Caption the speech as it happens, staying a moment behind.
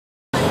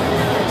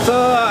So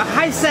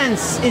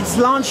Hisense is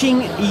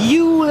launching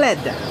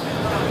ULED.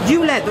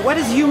 ULED. What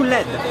is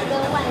ULED?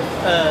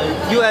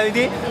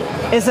 ULED?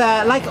 Is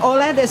like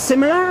OLED is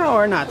similar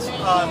or not?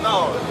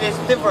 No, it's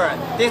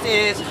different. This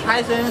is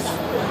Hisense.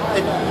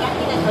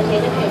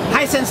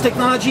 Hisense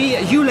technology,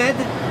 ULED.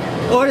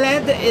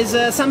 OLED is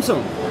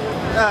Samsung.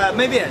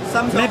 Maybe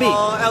Samsung Maybe.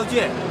 or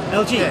LG.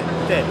 LG.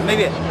 Yeah,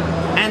 maybe.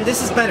 And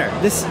this is better.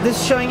 This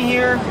showing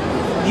here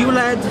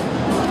ULED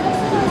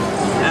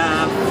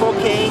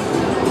 4K.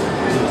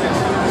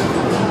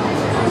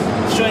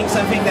 Showing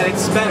something that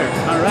it's better.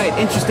 All right,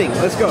 interesting.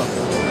 Let's go.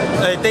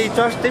 They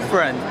just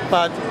different,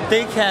 but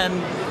they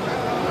can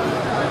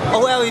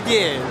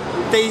OLED.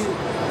 They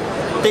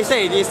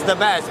say it is the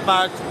best,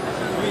 but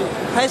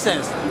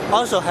Hisense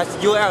also has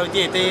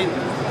ULED. They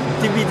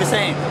be the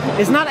same.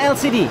 It's not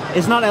LCD.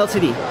 It's not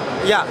LCD.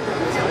 Yeah.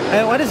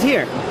 What is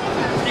here?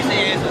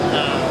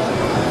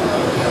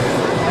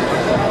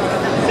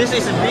 This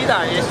is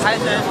Vita. It's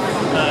Hisense.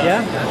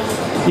 Yeah.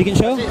 You can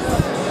show.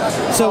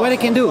 So what it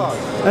can do?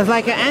 It's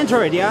like an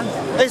Android, yeah.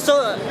 It's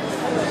so.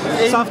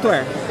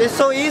 Software. It's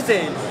so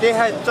easy. They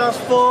have just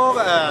four.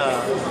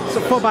 So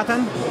 4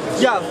 buttons.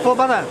 Yeah, 4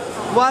 buttons.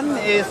 One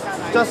is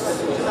just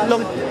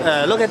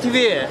look at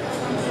TV.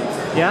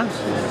 Yeah.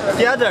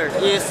 The other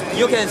is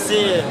you can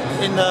see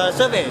in the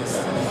surface.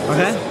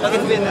 Okay. Look at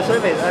TV in the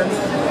surface. And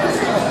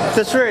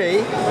the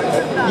three,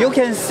 you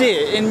can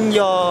see in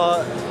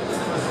your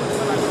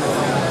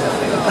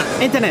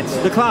internet,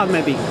 the cloud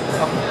maybe.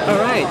 All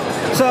right.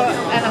 So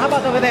and how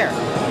about over there?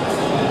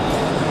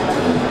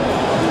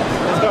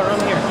 Let's go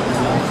around here.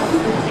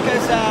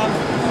 Because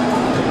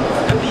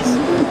please.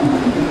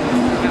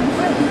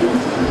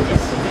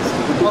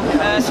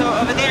 So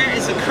over there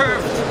is a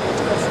curved.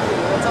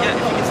 Yeah,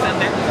 if you can stand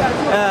there.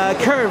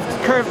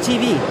 Curved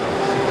TV.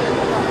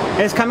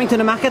 It's coming to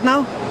the market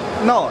now?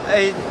 No,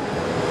 it's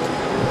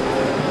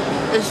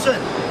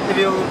soon. If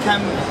you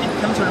come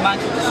to the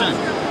market soon.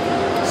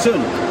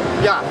 Soon.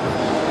 Yeah.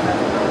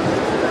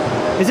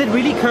 Is it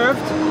really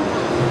curved?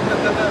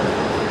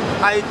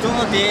 I don't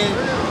know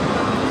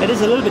It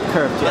is a little bit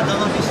curved. I Yeah. don't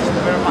know this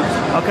very much.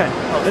 Okay.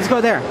 Let's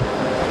go there.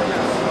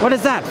 What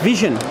is that?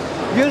 Vision.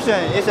 Vision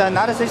is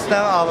another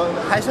system of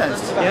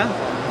Hisense. Yeah.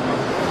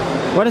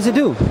 What does it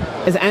do?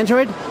 Is it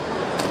Android?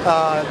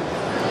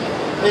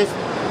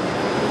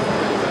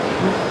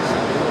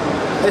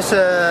 It's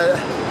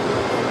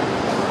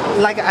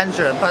like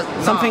Android, but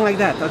Something like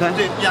that. Okay.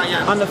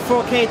 Yeah. On the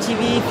 4K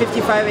TV,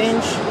 55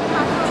 inch.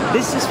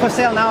 This is for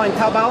sale now in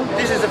Taobao.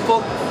 This is a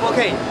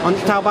 4K. On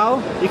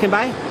Taobao, you can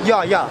buy.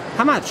 Yeah.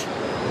 How much?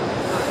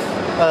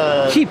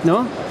 Cheap,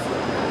 no?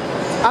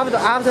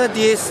 After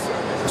this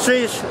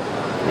switch,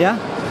 Yeah.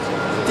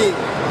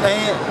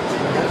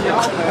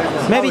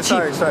 Maybe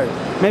cheap. Sorry.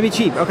 Maybe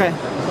cheap. Okay.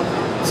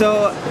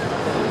 So.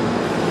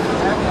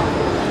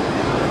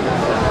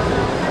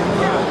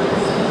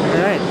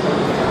 All right.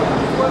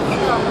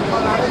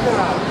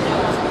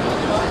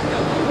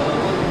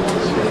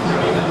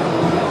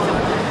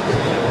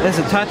 There's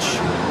a touch.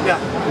 Yeah.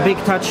 Big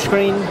touch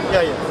screen.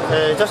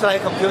 Yeah. Just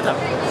like a computer.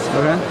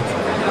 Okay.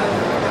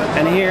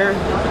 And here,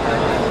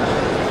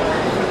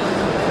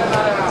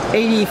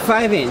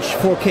 85-inch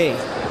 4K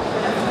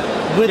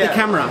with the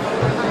camera.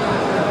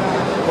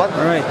 What?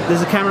 All right.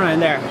 There's a camera in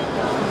there.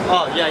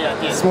 Oh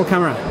yeah. Small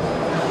camera.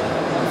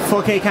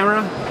 4K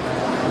camera.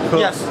 Cool.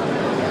 Yes.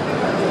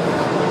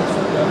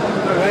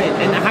 All right.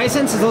 And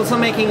Hisense is also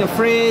making a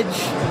fridge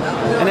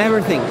and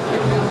everything.